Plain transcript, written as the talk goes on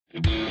Hi,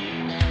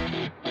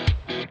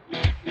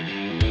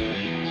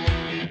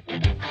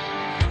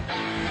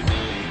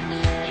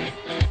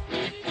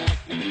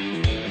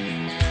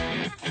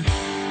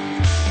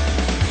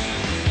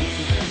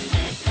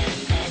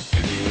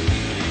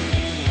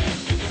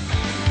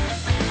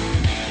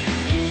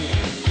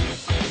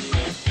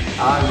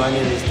 my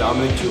name is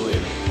Dominic, Julian.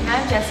 And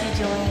I'm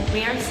Julian.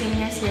 We are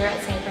seniors here at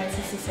St.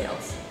 Francis de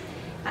Sales.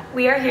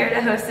 We are here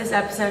to host this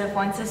episode of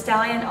Once a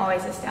Stallion,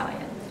 Always a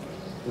Stallion.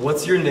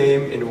 What's your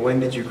name and when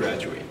did you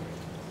graduate?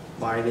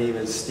 My name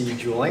is Steve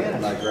Julian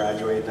and I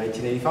graduated in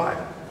 1985.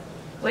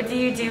 What do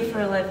you do for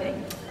a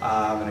living?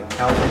 I'm an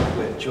accountant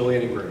with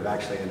Julian Group,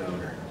 actually an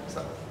owner.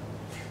 So.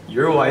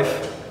 Your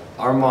wife,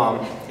 our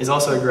mom, is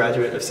also a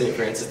graduate of St.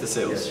 Francis de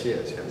Sales. Yes, she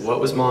is. Yes. What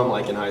was mom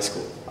like in high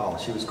school? Oh,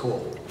 she was cool.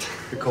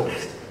 The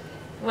coolest.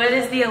 What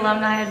is the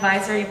Alumni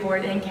Advisory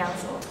Board and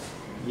Council?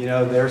 You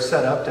know, they're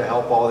set up to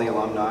help all the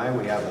alumni.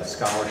 We have a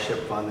scholarship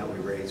fund that we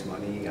raise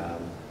money to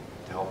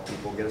help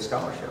people get a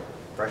scholarship,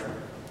 freshmen.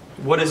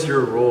 What is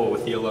your role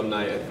with the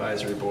Alumni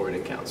Advisory Board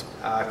and Council?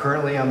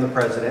 Currently, I'm the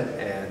president,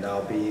 and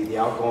I'll be the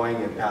outgoing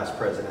and past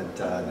president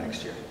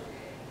next year.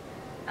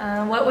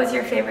 What was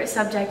your favorite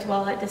subject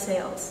while at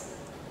DeSales?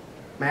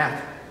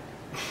 Math.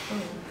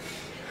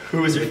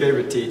 Who was your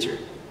favorite teacher?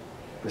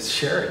 Miss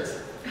Sherrod.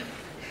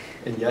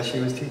 And yes, she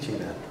was teaching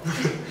that.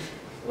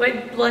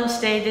 What lunch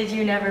day did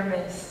you never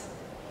miss?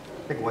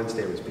 I think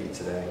Wednesday was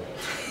pizza day.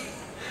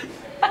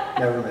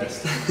 Never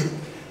missed.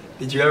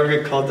 Did you ever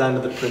get called down to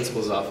the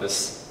principal's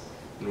office,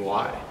 and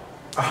why?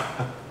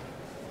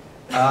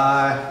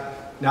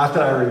 Not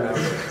that I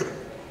remember.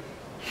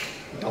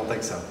 Don't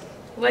think so.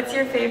 What's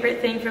your favorite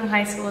thing from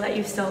high school that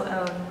you still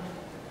own?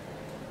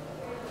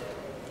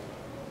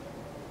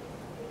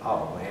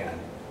 Oh, man.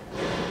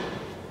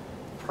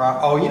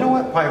 Oh, you know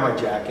what? Probably my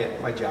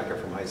jacket. My jacket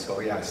from high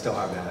school. Yeah, I still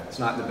have that. It's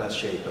not in the best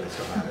shape, but I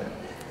still have it.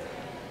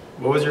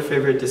 What was your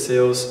favorite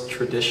DeSales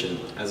tradition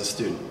as a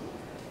student?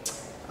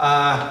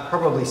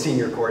 Probably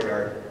senior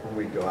courtyard. When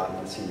we'd go out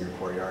in the senior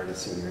courtyard as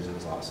seniors, it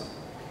was awesome.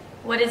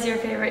 What is your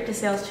favorite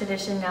DeSales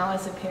tradition now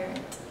as a parent?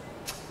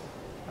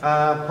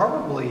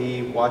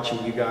 Probably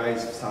watching you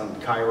guys on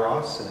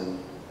Kairos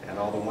and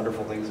all the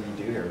wonderful things that you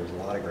do here. There's a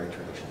lot of great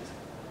traditions.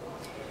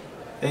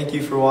 Thank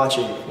you for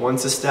watching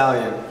Once a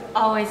Stallion,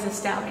 Always a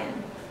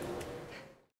Stallion.